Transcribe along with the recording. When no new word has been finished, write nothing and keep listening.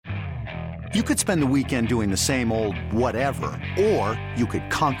You could spend the weekend doing the same old whatever, or you could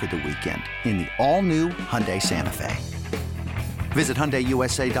conquer the weekend in the all-new Hyundai Santa Fe. Visit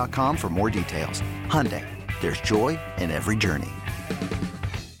HyundaiUSA.com for more details. Hyundai, there's joy in every journey.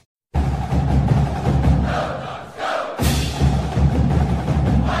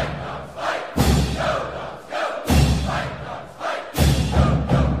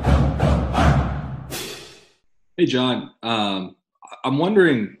 Hey, John. I'm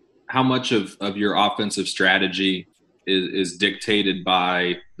wondering how much of your offensive strategy is dictated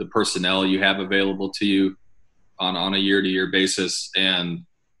by the personnel you have available to you on a year-to-year basis, and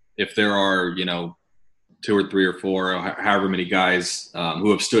if there are, 2 or 3 or 4, or however many guys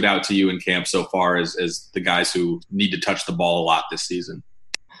who have stood out to you in camp so far as the guys who need to touch the ball a lot this season.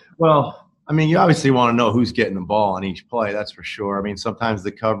 Well, I mean, you obviously want to know who's getting the ball on each play, that's for sure. I mean, sometimes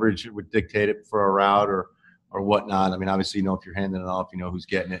the coverage would dictate it for a route or whatnot. I mean, obviously, if you're handing it off, who's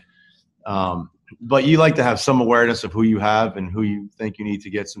getting it. But you like to have some awareness of who you have and who you think you need to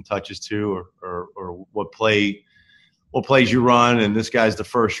get some touches to, or what plays you run, and this guy's the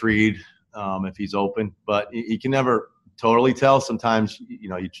first read if he's open. But you can never totally tell. Sometimes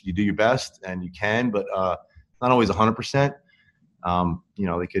you do your best and you can, but not always 100%.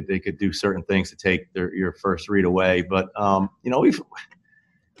 They could do certain things to take your first read away. But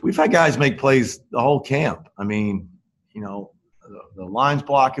we've had guys make plays the whole camp. I mean, the line's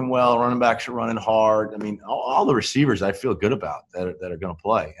blocking well, running backs are running hard. I mean, all the receivers I feel good about that are going to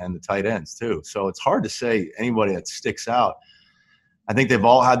play, and the tight ends too. So it's hard to say anybody that sticks out. I think they've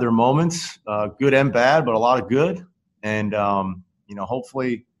all had their moments, good and bad, but a lot of good. And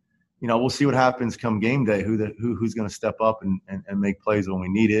hopefully, we'll see what happens come game day. Who's going to step up and make plays when we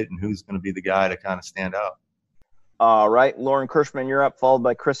need it, and who's going to be the guy to kind of stand out. All right, Lauren Kirschman, you're up, followed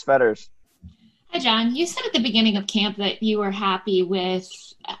by Chris Fetters. Hi, John. You said at the beginning of camp that you were happy with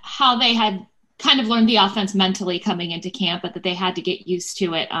how they had kind of learned the offense mentally coming into camp, but that they had to get used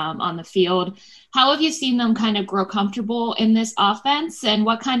to it on the field. How have you seen them kind of grow comfortable in this offense, and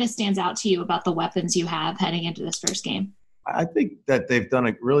what kind of stands out to you about the weapons you have heading into this first game? I think that they've done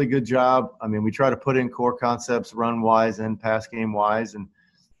a really good job. I mean, we try to put in core concepts run-wise and pass game-wise, and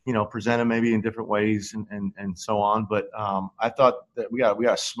present them maybe in different ways and so on. But I thought that we got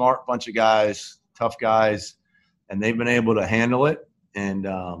a smart bunch of guys, tough guys, and they've been able to handle it. And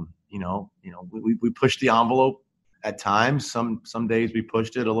we pushed the envelope at times. Some days we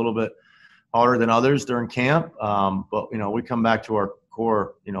pushed it a little bit harder than others during camp. But we come back to our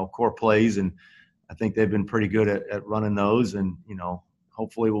core plays, and I think they've been pretty good at running those. And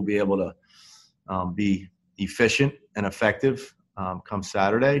hopefully we'll be able to be efficient and effective come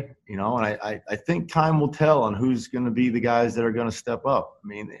Saturday, and I think time will tell on who's going to be the guys that are going to step up. I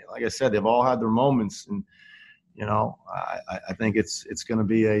mean, like I said, they've all had their moments, and I think it's going to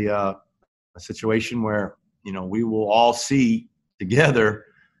be a situation where we will all see together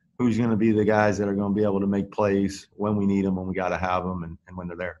who's going to be the guys that are going to be able to make plays when we need them, when we got to have them, and when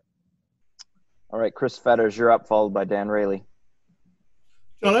they're there. All right, Chris Fetters, you're up, followed by Dan Rayleigh.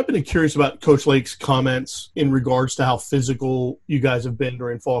 John, I've been curious about Coach Lake's comments in regards to how physical you guys have been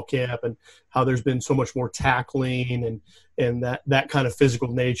during fall camp, and how there's been so much more tackling and that kind of physical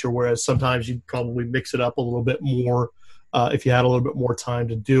nature, whereas sometimes you'd probably mix it up a little bit more if you had a little bit more time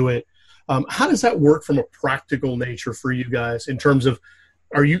to do it. How does that work from a practical nature for you guys in terms of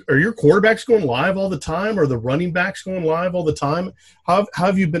are your quarterbacks going live all the time? Are the running backs going live all the time? How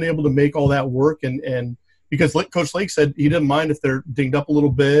have you been able to make all that work and because Coach Lake said he didn't mind if they're dinged up a little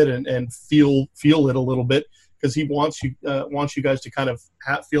bit and feel it a little bit, because he wants you guys to kind of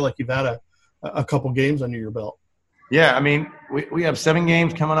feel like you've had a couple games under your belt. Yeah, I mean, we have 7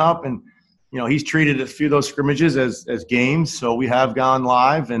 games coming up, and he's treated a few of those scrimmages as games, so we have gone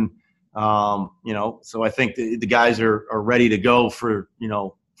live, and so I think the guys are ready to go for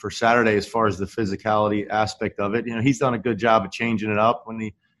Saturday as far as the physicality aspect of it. He's done a good job of changing it up when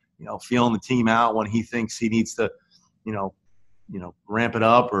he feeling the team out when he thinks he needs to, ramp it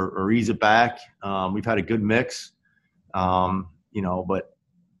up or ease it back. We've had a good mix, but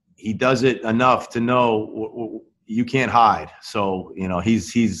he does it enough to know you can't hide. So,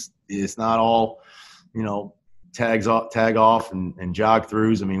 it's not all, tag off and jog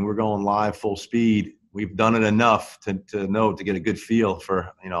throughs. I mean, we're going live full speed. We've done it enough to know, to get a good feel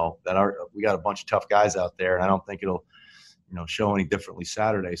for, that we got a bunch of tough guys out there, and I don't think it'll, show any differently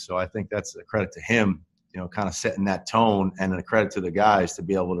Saturday. So I think that's a credit to him, kind of setting that tone, and a credit to the guys to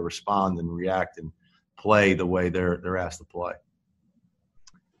be able to respond and react and play the way they're asked to play.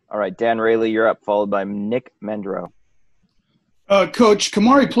 All right, Dan Rayleigh, you're up, followed by Nick Mendrow. Coach,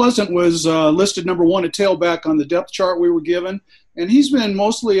 Kamari Pleasant was listed number 1 at tailback on the depth chart we were given. and he's been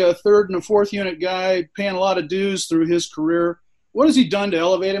mostly a third and a fourth unit guy, paying a lot of dues through his career. What has he done to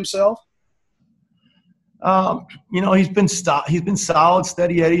elevate himself? He's been solid,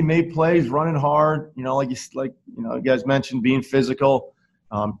 steady Eddie, made plays, running hard. You guys mentioned, being physical,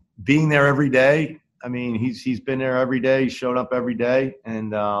 being there every day. I mean, he's been there every day. He showed up every day,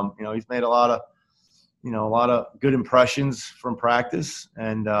 and he's made a lot of good impressions from practice.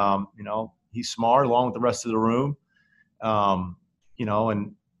 And he's smart along with the rest of the room. And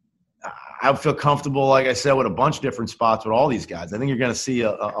I feel comfortable, like I said, with a bunch of different spots with all these guys. I think you're going to see a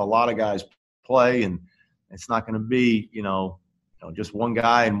lot of guys play, and it's not going to be, just one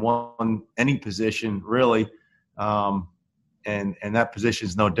guy in any position really. And that position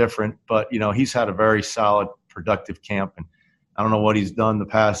is no different, but he's had a very solid, productive camp, and I don't know what he's done in the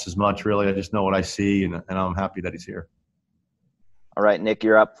past as much, really. I just know what I see, and I'm happy that he's here. All right, Nick,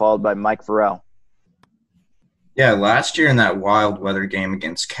 you're up, followed by Mike Farrell. Yeah, last year in that wild weather game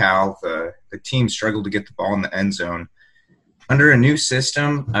against Cal, the team struggled to get the ball in the end zone. Under a new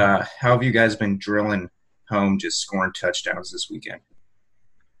system, how have you guys been drilling home, just scoring touchdowns this weekend?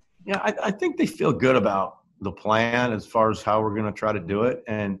 Yeah, I think they feel good about the plan as far as how we're going to try to do it.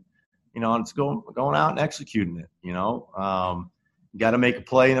 And, it's going out and executing it, you got to make a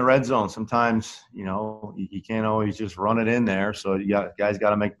play in the red zone. Sometimes, you can't always just run it in there. So guys got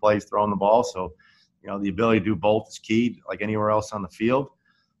to make plays throwing the ball. So, the ability to do both is key, like anywhere else on the field.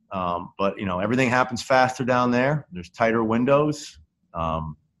 But, everything happens faster down there. There's tighter windows.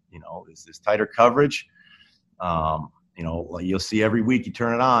 There's tighter coverage. You'll see every week you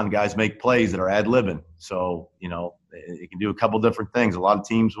turn it on, guys make plays that are ad-libbing. So, it can do a couple different things. A lot of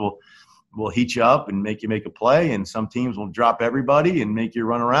teams will heat you up and make you make a play, and some teams will drop everybody and make you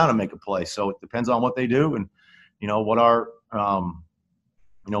run around and make a play. So it depends on what they do and, what our,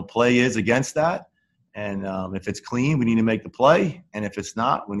 play is against that. And if it's clean, we need to make the play. And if it's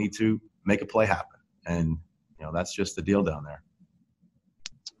not, we need to make a play happen. And, that's just the deal down there.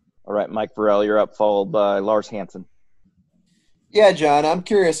 All right, Mike Farrell, you're up, followed by Lars Hansen. Yeah, John, I'm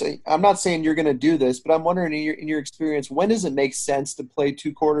curious. I'm not saying you're going to do this, but I'm wondering in your experience, when does it make sense to play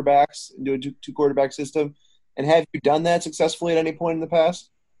two quarterbacks and do a two-quarterback system? And have you done that successfully at any point in the past?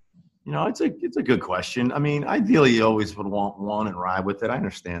 It's a good question. I mean, ideally you always would want one and ride with it. I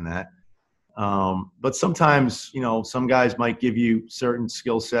understand that. But sometimes, some guys might give you certain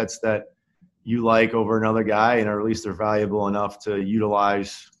skill sets that you like over another guy, or at least they're valuable enough to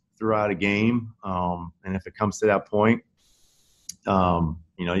utilize throughout a game. And if it comes to that point,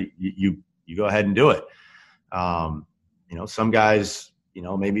 you go ahead and do it. Some guys,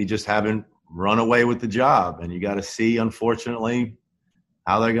 maybe just haven't run away with the job, and you got to see, unfortunately,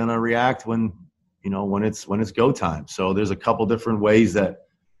 how they're going to react when it's go time. So there's a couple different ways that,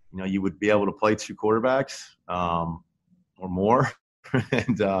 you would be able to play two quarterbacks, or more.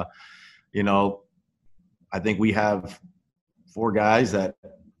 And, I think we have 4 guys that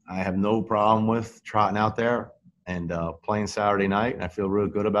I have no problem with trotting out there and playing Saturday night, and I feel real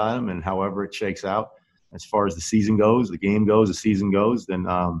good about him. And however it shakes out, as far as the season goes, the game goes, the season goes, then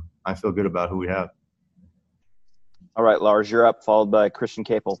I feel good about who we have. All right, Lars, you're up, followed by Christian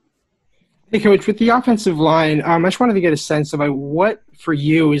Capel. Hey, Coach, with the offensive line, I just wanted to get a sense of what, for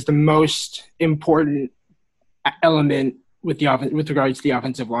you, is the most important element with the offense, with regards to the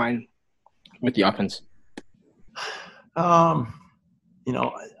offensive line, with the offense.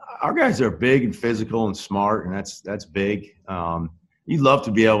 Our guys are big and physical and smart, and that's big. You'd love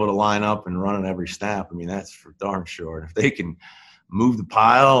to be able to line up and run at every snap. I mean, that's for darn sure. If they can move the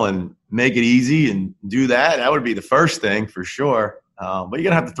pile and make it easy and do that, that would be the first thing for sure. But you're going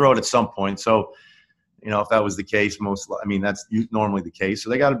to have to throw it at some point. So, if that was the case, that's normally the case.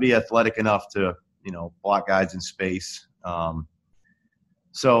 So they got to be athletic enough to, block guys in space.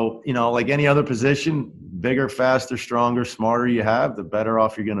 So, like any other position, bigger, faster, stronger, smarter you have, the better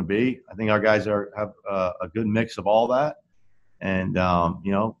off you're going to be. I think our guys have a good mix of all that. And,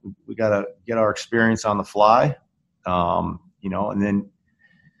 we got to get our experience on the fly, and then,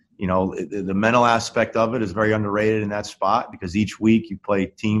 the mental aspect of it is very underrated in that spot, because each week you play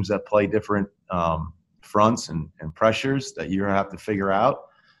teams that play different fronts and pressures that you have to figure out.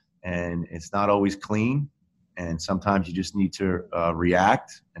 And it's not always clean. And sometimes you just need to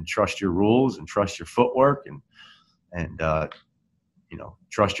react and trust your rules and trust your footwork and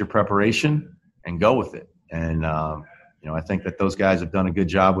trust your preparation and go with it. And, I think that those guys have done a good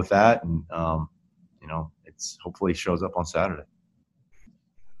job with that. And, it's hopefully shows up on Saturday.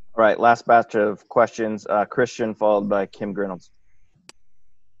 All right, last batch of questions. Christian, followed by Kim Grinolds.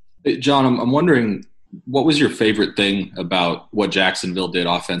 Hey, John, I'm wondering, what was your favorite thing about what Jacksonville did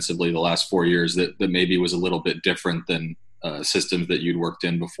offensively the last 4 years that maybe was a little bit different than systems that you'd worked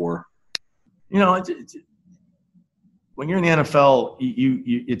in before? You know, when you're in the NFL,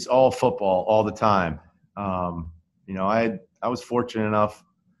 it's all football all the time. You know, I was fortunate enough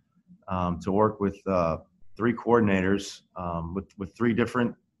to work with 3 coordinators with 3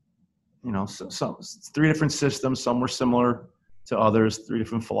 different, you know, some 3 different systems. Some were similar to others, 3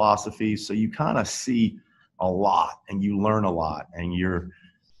 different philosophies. So you kind of see a lot and you learn a lot, and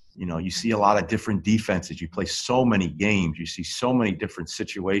you see a lot of different defenses. You play so many games. You see so many different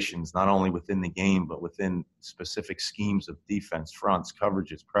situations, not only within the game, but within specific schemes of defense, fronts,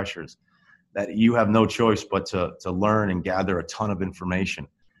 coverages, pressures, that you have no choice but to learn and gather a ton of information.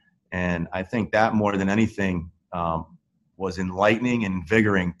 And I think that more than anything was enlightening and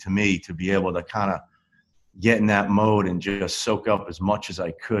invigorating to me, to be able to kind of get in that mode and just soak up as much as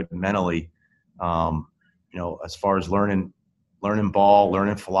I could mentally, you know, as far as learning ball,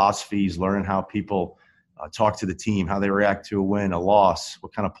 learning philosophies, learning how people talk to the team, how they react to a win, a loss,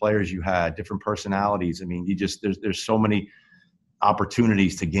 what kind of players you had, different personalities. I mean, there's so many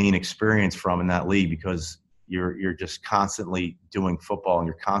opportunities to gain experience from in that league, because you're just constantly doing football, and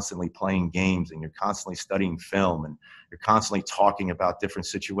you're constantly playing games, and you're constantly studying film, and you're constantly talking about different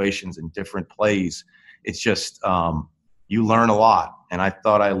situations and different plays. It's just you learn a lot, and I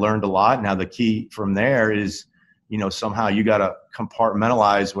thought I learned a lot. Now the key from there is, you know, somehow you got to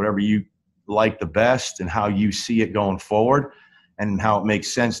compartmentalize whatever you like the best and how you see it going forward, and how it makes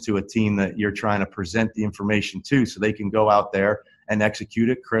sense to a team that you're trying to present the information to, so they can go out there and execute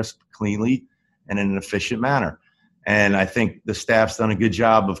it crisp, cleanly, and in an efficient manner. And I think the staff's done a good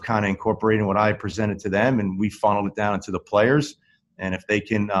job of kind of incorporating what I presented to them, and we funneled it down into the players. And if they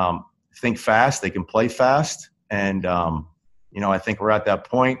can think fast, they can play fast. And, you know, I think we're at that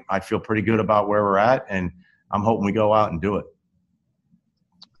point. I feel pretty good about where we're at, and I'm hoping we go out and do it.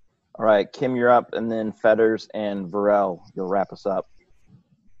 All right, Kim, you're up, and then Fetters and Varel, you'll wrap us up.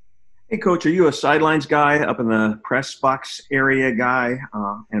 Hey, Coach, are you a sidelines guy, up in the press box area guy,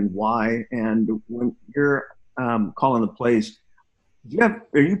 and why? And when you're calling the plays, are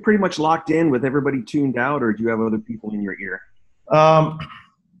you pretty much locked in with everybody tuned out, or do you have other people in your ear?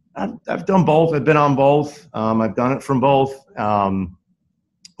 I've done both. I've been on both. I've done it from both.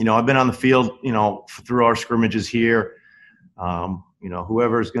 You know, I've been on the field, you know, through our scrimmages here. You know,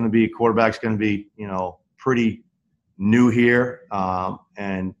 whoever's going to be quarterback's going to be, you know, pretty new here.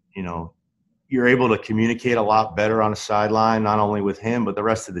 And, you know, you're able to communicate a lot better on the sideline, not only with him, but the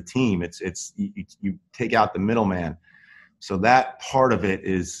rest of the team. You take out the middleman. So that part of it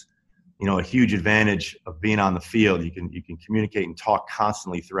is, you know, a huge advantage of being on the field. You can communicate and talk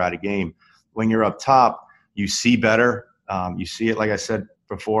constantly throughout a game. When you're up top, you see better. You see it, like I said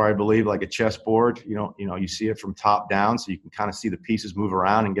before, I believe, like a chessboard. You know, you see it from top down, so you can kind of see the pieces move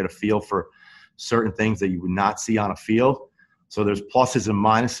around and get a feel for certain things that you would not see on a field. So there's pluses and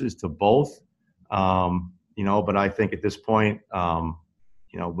minuses to both. You know, but I think at this point,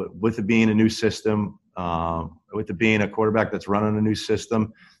 you know, with it being a new system, with it being a quarterback that's running a new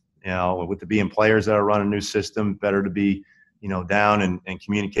system, you know, with it being players that are running a new system, better to be, you know, down and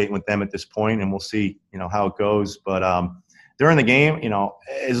communicating with them at this point, and we'll see, you know, how it goes. But during the game, you know,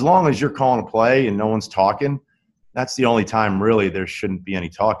 as long as you're calling a play and no one's talking, that's the only time really there shouldn't be any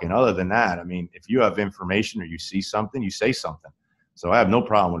talking. Other than that, I mean, if you have information or you see something, you say something. So I have no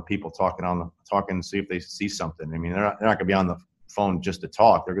problem with people talking to see if they see something. I mean, they're not going to be on the phone just to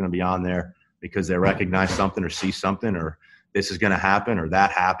talk. They're going to be on there because they recognize something or see something, or this is going to happen or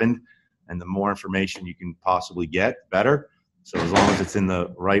that happened. And the more information you can possibly get, better. So as long as it's in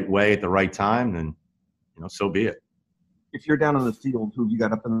the right way at the right time, then, you know, so be it. If you're down on the field, who have you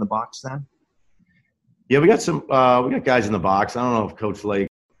got up in the box then? Yeah, we got guys in the box. I don't know if Coach Lake,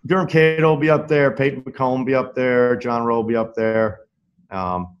 Durham Cato will be up there, Peyton McComb will be up there, John Rowe will be up there.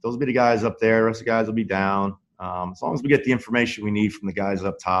 Those will be the guys up there. The rest of the guys will be down. As long as we get the information we need from the guys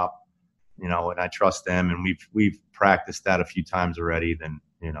up top, you know, and I trust them, and we've practiced that a few times already, then,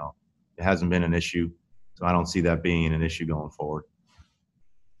 you know, it hasn't been an issue. So I don't see that being an issue going forward.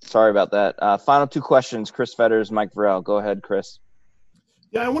 Sorry about that. Final 2 questions, Chris Fetters, Mike Varel. Go ahead, Chris.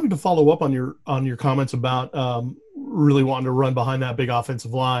 Yeah, I wanted to follow up on your comments about really wanting to run behind that big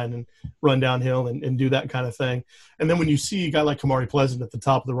offensive line and run downhill and do that kind of thing. And then when you see a guy like Kamari Pleasant at the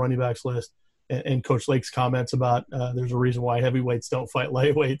top of the running backs list, and Coach Lake's comments about there's a reason why heavyweights don't fight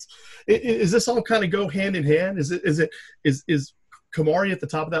lightweights, is this all kind of go hand in hand? Is Kamari at the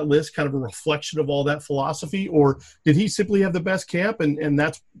top of that list kind of a reflection of all that philosophy, or did he simply have the best camp and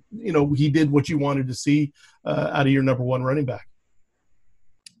that's, you know, he did what you wanted to see out of your number 1 running back?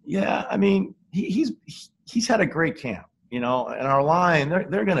 Yeah, I mean, he's had a great camp, you know, and our line,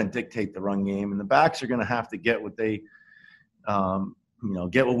 they're going to dictate the run game, and the backs are going to have to get what they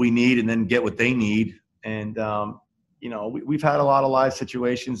get what we need and then get what they need. And, we've had a lot of live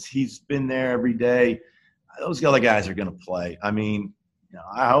situations. He's been there every day. Those other guys are going to play. I mean,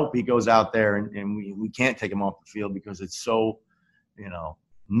 I hope he goes out there and we can't take him off the field because it's so,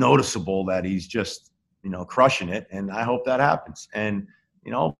 noticeable that he's just, crushing it. And I hope that happens. And,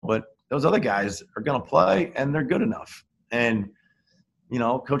 but those other guys are going to play and they're good enough. And,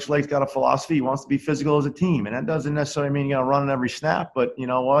 Coach Lake's got a philosophy. He wants to be physical as a team. And that doesn't necessarily mean you got to run every snap. But you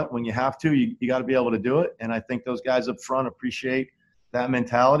know what? When you have to, you got to be able to do it. And I think those guys up front appreciate that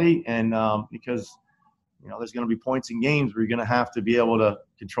mentality. And because, there's going to be points in games where you're going to have to be able to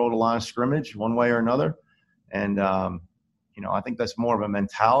control the line of scrimmage one way or another. And, I think that's more of a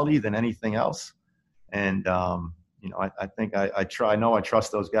mentality than anything else. And, I think I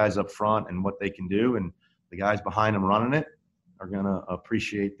trust those guys up front and what they can do. And the guys behind them running it are going to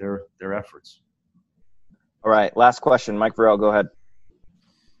appreciate their efforts. All right. Last question. Mike Varell, go ahead.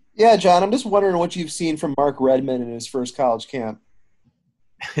 Yeah, John, I'm just wondering what you've seen from Mark Redmond in his first college camp.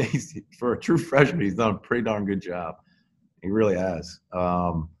 For a true freshman, he's done a pretty darn good job. He really has.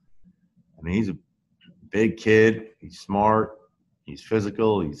 He's a big kid. He's smart. He's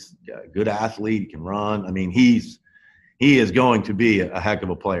physical. He's a good athlete. He can run. He is going to be a heck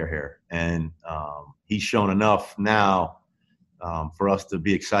of a player here. And he's shown enough now for us to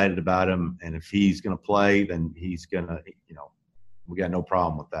be excited about him. And if he's going to play, then he's going to, we got no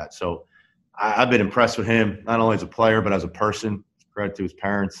problem with that. So I've been impressed with him, not only as a player, but as a person. Credit to his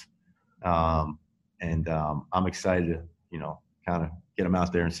parents. I'm excited to, kind of get him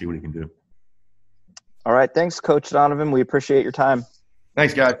out there and see what he can do. All right. Thanks, Coach Donovan. We appreciate your time.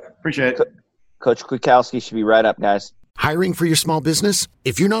 Thanks, guys. Appreciate it. Coach Kwiatkowski should be right up, guys. Hiring for your small business?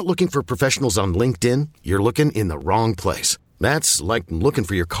 If you're not looking for professionals on LinkedIn, you're looking in the wrong place. That's like looking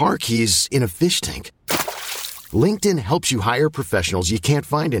for your car keys in a fish tank. LinkedIn helps you hire professionals you can't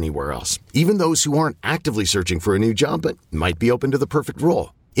find anywhere else, even those who aren't actively searching for a new job but might be open to the perfect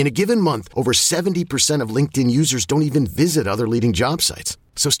role. In a given month, over 70% of LinkedIn users don't even visit other leading job sites.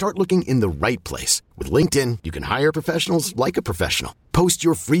 So start looking in the right place. With LinkedIn, you can hire professionals like a professional. Post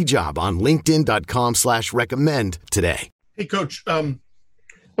your free job on linkedin.com/recommend today. Hey, Coach, I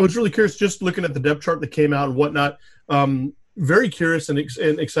was really curious, just looking at the depth chart that came out and whatnot. Very curious and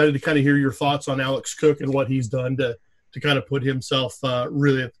excited to kind of hear your thoughts on Alex Cook and what he's done to kind of put himself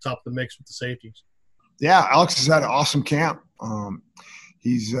really at the top of the mix with the safeties. Yeah, Alex has had an awesome camp.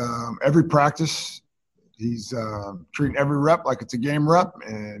 He's every practice, he's treating every rep like it's a game rep,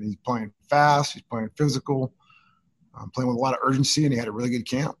 and he's playing fast, he's playing physical, playing with a lot of urgency, and he had a really good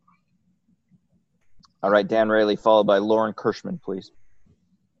camp. All right, Dan Rayleigh, followed by Lauren Kirschman, please.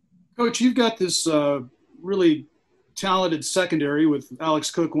 Coach, you've got this really talented secondary with Alex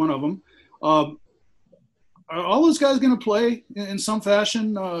Cook, one of them. Are all those guys going to play in some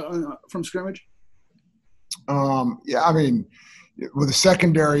fashion from scrimmage? Yeah, with the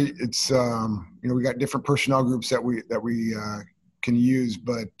secondary, it's we got different personnel groups that we can use,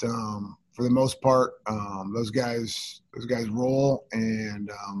 but for the most part, those guys roll,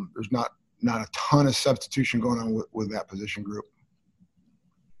 and there's not a ton of substitution going on with that position group.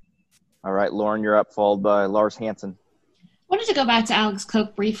 All right, Lauren, you're up, followed by Lars Hansen. I wanted to go back to Alex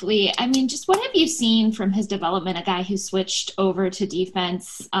Cook briefly. Just what have you seen from his development, a guy who switched over to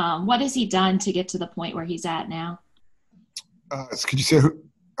defense? What has he done to get to the point where he's at now? Could you say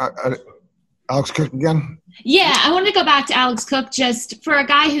Alex Cook again? Yeah, I wanted to go back to Alex Cook just for a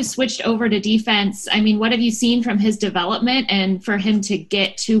guy who switched over to defense. What have you seen from his development and for him to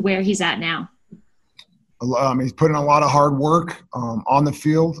get to where he's at now? He's put in a lot of hard work on the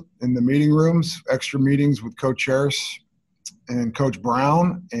field, in the meeting rooms, extra meetings with Coach Harris and Coach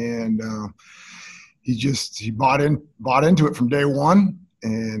Brown, and he bought into it from day one,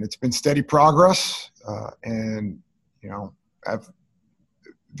 and it's been steady progress. And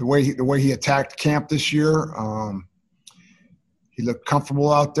the way he attacked camp this year, he looked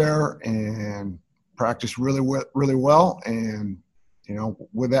comfortable out there and practiced really well, and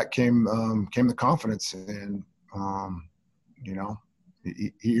with that came the confidence, and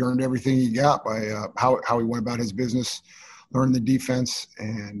he earned everything he got by how he went about his business, learning the defense,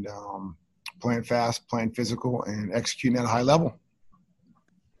 and playing fast, playing physical, and executing at a high level.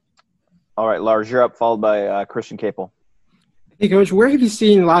 All right, Lars, you're up, followed by Christian Capel. Hey, Coach, where have you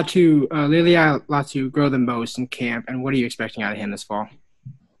seen Lelia Latu grow the most in camp, and what are you expecting out of him this fall?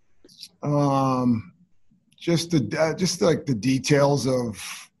 Just the details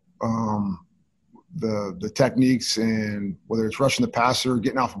of the techniques, and whether it's rushing the passer,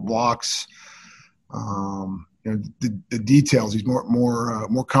 getting off of blocks, the details. He's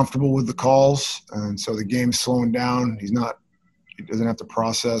more comfortable with the calls, and so the game's slowing down. He's not He doesn't have to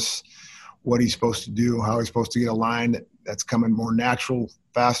process what he's supposed to do, how he's supposed to get a line that's coming more natural,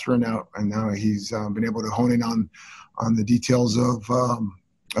 faster. And now he's been able to hone in on the details of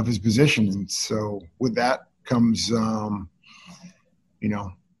his position. And so with that comes, the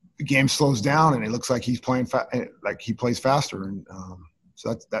game slows down and it looks like he's playing like he plays faster. And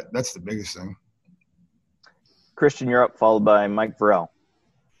so that's the biggest thing. Christian, you're up, followed by Mike Varell.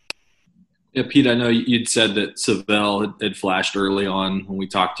 Yeah, Pete, I know you'd said that Savell had flashed early on when we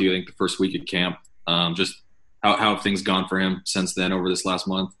talked to you, I think the first week of camp. Just how have things gone for him since then over this last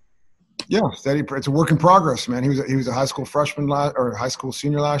month? Yeah, steady. It's a work in progress, man. He was a high school freshman or high school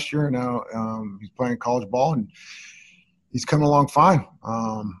senior last year. And now he's playing college ball, and he's coming along fine.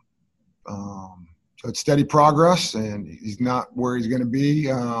 So it's steady progress, and he's not where he's going to be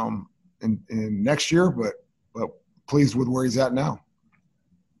in next year, but pleased with where he's at now.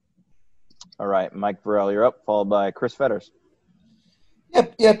 All right, Mike Varell, you're up, followed by Chris Fetters.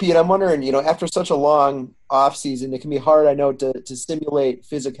 Yeah, Pete, I'm wondering, after such a long offseason, it can be hard, I know, to simulate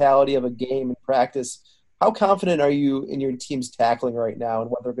physicality of a game in practice. How confident are you in your team's tackling right now and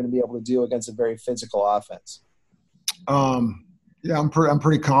what they're going to be able to do against a very physical offense? Yeah, I'm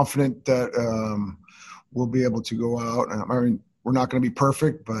pretty confident that we'll be able to go out. I mean, we're not going to be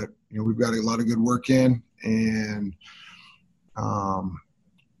perfect, but we've got a lot of good work in, and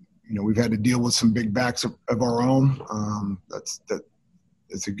we've had to deal with some big backs of our own.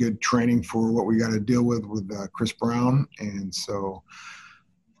 It's a good training for what we got to deal with Chris Brown, and so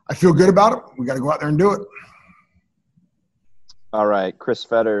I feel good about it. We got to go out there and do it. All right, Chris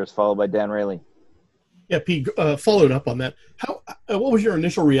Fetters, followed by Dan Rayleigh. Yeah, Pete, following up on that, what was your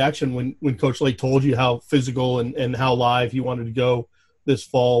initial reaction when Coach Lake told you how physical and how live he wanted to go this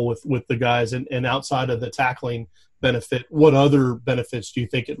fall with the guys, and outside of the tackling benefit, what other benefits do you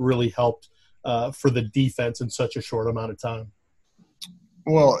think it really helped for the defense in such a short amount of time?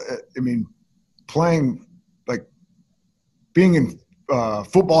 Well, I mean, being in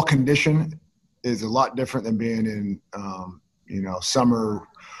football condition is a lot different than being in, summer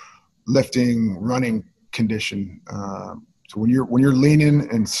lifting, running condition. So when you're leaning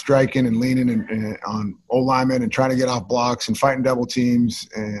and striking and leaning and on O-linemen and trying to get off blocks and fighting double teams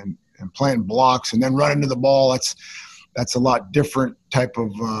and playing blocks and then running to the ball, that's a lot different type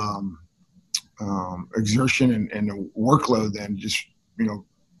of exertion and workload than just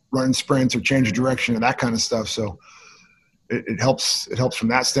running sprints or change of direction and that kind of stuff. So it helps from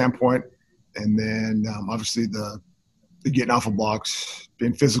that standpoint. And then obviously the getting off of blocks,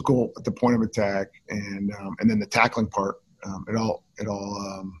 being physical at the point of attack, and then the tackling part. It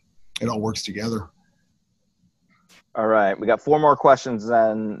all works together. All right, we got 4 more questions,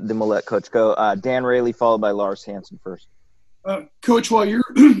 and then we'll let Coach go. Dan Rayleigh, followed by Lars Hansen first. Coach, while you're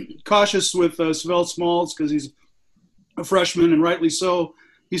cautious with Savell Smalls because he's a freshman, and rightly so,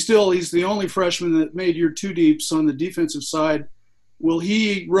 he's the only freshman that made your 2 deeps on the defensive side. Will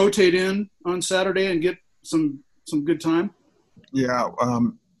he rotate in on Saturday and get some good time? Yeah,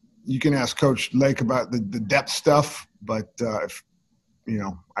 you can ask Coach Lake about the depth stuff, but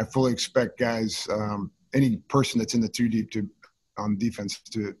I fully expect guys, any person that's in the 2 deep on defense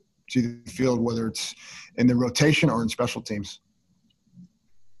to see the field, whether it's in the rotation or in special teams.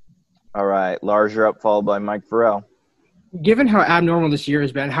 All right, Lars, you're up, followed by Mike Varell. Given how abnormal this year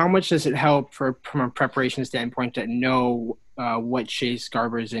has been, how much does it help from a preparation standpoint to know what Chase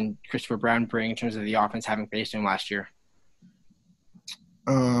Garbers and Christopher Brown bring in terms of the offense, having faced him last year?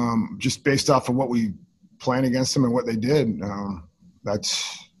 Just based off of what we planned against them and what they did,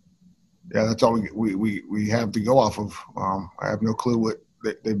 that's all we have to go off of. I have no clue what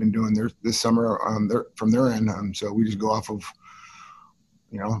they've been doing this summer from their end. So we just go off of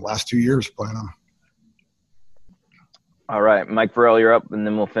last 2 years playing them. All right, Mike Varell, you're up, and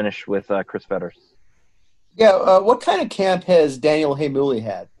then we'll finish with Chris Fetters. Yeah, what kind of camp has Daniel Heimuli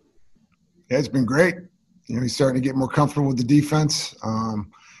had? Yeah, it's been great. He's starting to get more comfortable with the defense,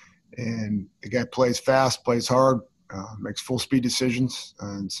 and the guy plays fast, plays hard, makes full speed decisions,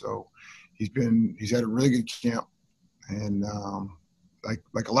 and so he's had a really good camp. And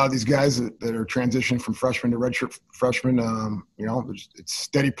like a lot of these guys that are transitioning from freshman to redshirt freshman, it's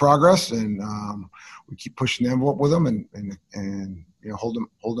steady progress, and we keep pushing the envelope with them and hold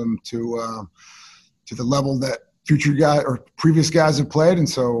them to the level that future guy or previous guys have played. And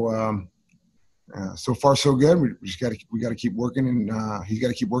so so far so good. We got to keep working, and he's got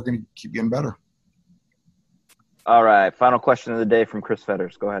to keep working and keep getting better. All right, final question of the day from Chris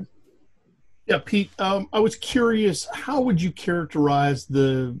Fetters. Go ahead. Yeah, Pete, I was curious, how would you characterize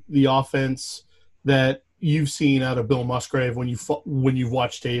the offense that you've seen out of Bill Musgrave when you've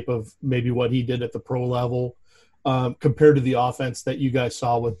watched tape of maybe what he did at the pro level compared to the offense that you guys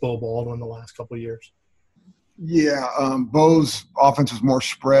saw with Beau Baldwin the last couple of years? Yeah, Beau's offense was more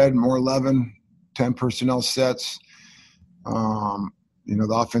spread, more 11, 10 personnel sets. The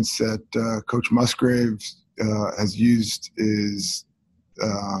offense that Coach Musgrave has used is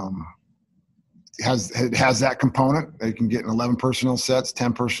has that component. They can get in 11 personnel sets,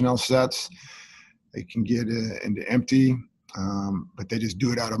 10 personnel sets. They can get into empty, but they just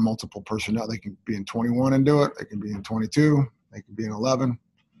do it out of multiple personnel. They can be in 21 and do it. They can be in 22. They can be in 11.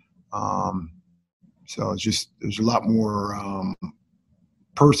 So it's just there's a lot more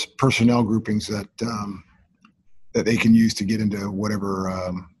personnel groupings that they can use to get into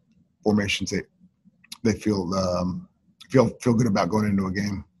whatever formations they feel good about going into a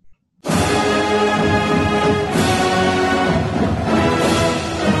game.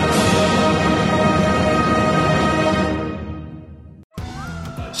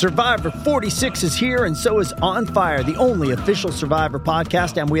 Survivor 46 is here, and so is On Fire, the only official Survivor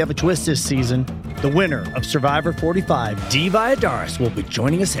podcast, and we have a twist this season. The winner of Survivor 45, Dee Valladares, will be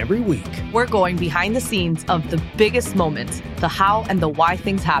joining us every week. We're going behind the scenes of the biggest moments, the how and the why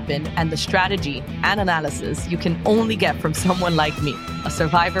things happen, and the strategy and analysis you can only get from someone like me, a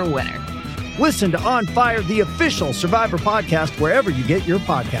Survivor winner. Listen to On Fire, the official Survivor podcast, wherever you get your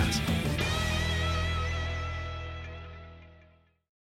podcasts.